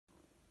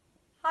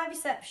Hi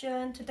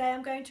Reception, today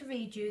I'm going to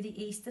read you the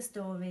Easter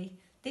story.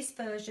 This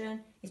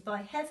version is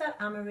by Heather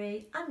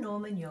Amory and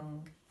Norman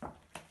Young.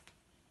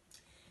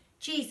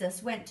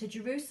 Jesus went to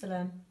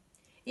Jerusalem.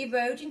 He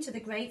rode into the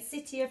great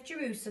city of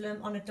Jerusalem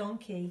on a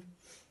donkey.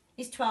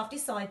 His 12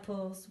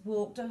 disciples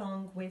walked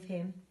along with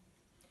him.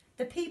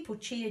 The people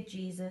cheered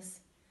Jesus.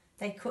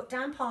 They cut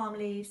down palm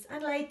leaves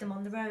and laid them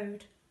on the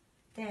road.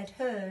 They had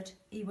heard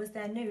he was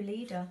their new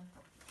leader.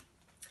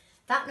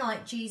 That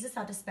night Jesus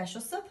had a special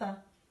supper.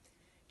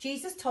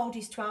 Jesus told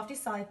his 12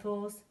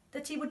 disciples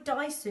that he would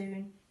die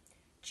soon.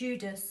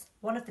 Judas,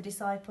 one of the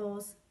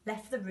disciples,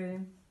 left the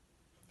room.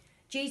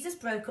 Jesus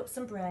broke up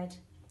some bread.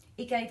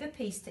 He gave a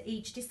piece to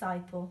each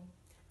disciple.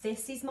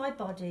 "This is my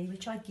body,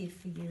 which I give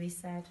for you," he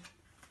said.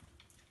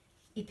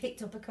 He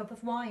picked up a cup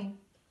of wine.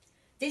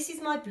 "This is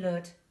my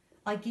blood.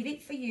 I give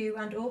it for you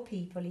and all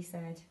people," he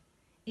said.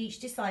 Each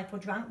disciple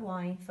drank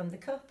wine from the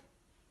cup.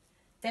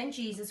 Then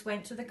Jesus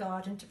went to the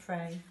garden to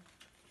pray.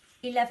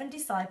 11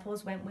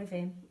 disciples went with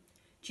him.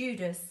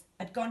 Judas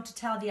had gone to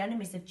tell the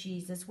enemies of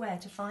Jesus where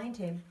to find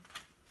him.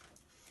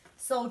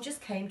 Soldiers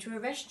came to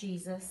arrest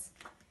Jesus.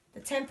 The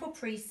temple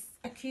priests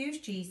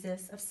accused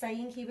Jesus of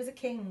saying he was a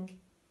king.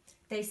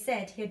 They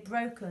said he had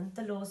broken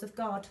the laws of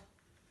God.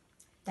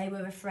 They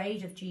were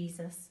afraid of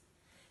Jesus.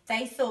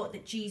 They thought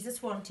that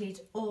Jesus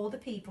wanted all the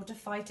people to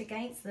fight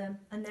against them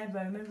and their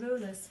Roman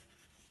rulers.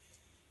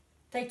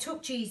 They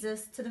took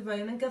Jesus to the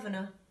Roman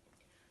governor.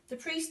 The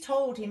priest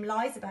told him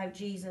lies about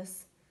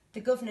Jesus. The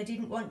governor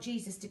didn't want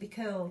Jesus to be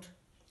killed,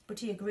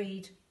 but he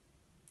agreed.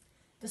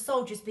 The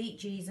soldiers beat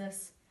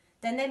Jesus.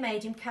 Then they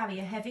made him carry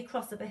a heavy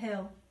cross up a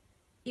hill.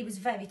 He was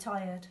very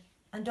tired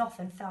and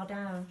often fell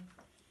down.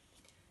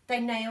 They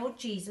nailed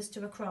Jesus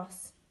to a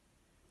cross.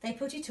 They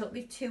put it up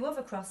with 2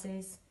 other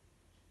crosses.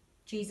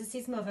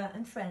 Jesus' mother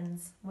and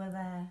friends were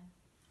there.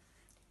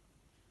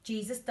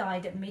 Jesus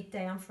died at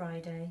midday on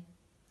Friday.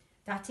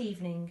 That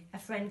evening, a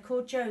friend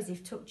called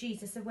Joseph took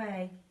Jesus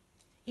away.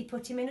 He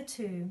put him in a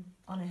tomb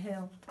on a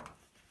hill.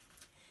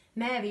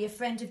 Mary, a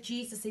friend of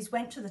Jesus's,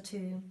 went to the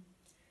tomb.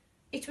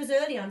 It was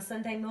early on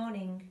Sunday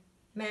morning.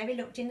 Mary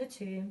looked in the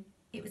tomb.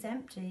 It was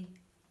empty.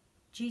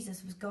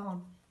 Jesus was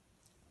gone.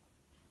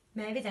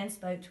 Mary then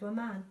spoke to a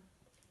man.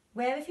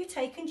 "Where have you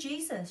taken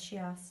Jesus?" she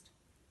asked.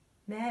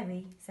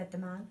 "Mary," said the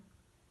man,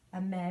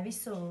 and Mary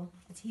saw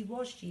that he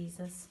was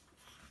Jesus.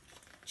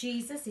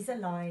 Jesus is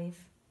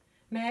alive.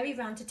 Mary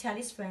ran to tell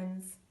his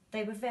friends.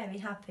 They were very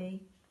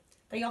happy.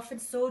 They often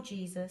saw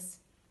Jesus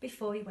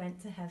before he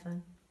went to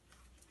heaven.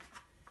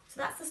 So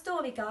that's the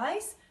story,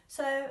 guys.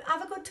 So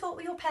have a good talk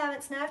with your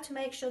parents now to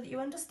make sure that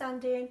you're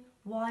understanding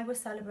why we're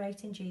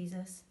celebrating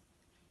Jesus.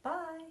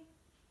 Bye.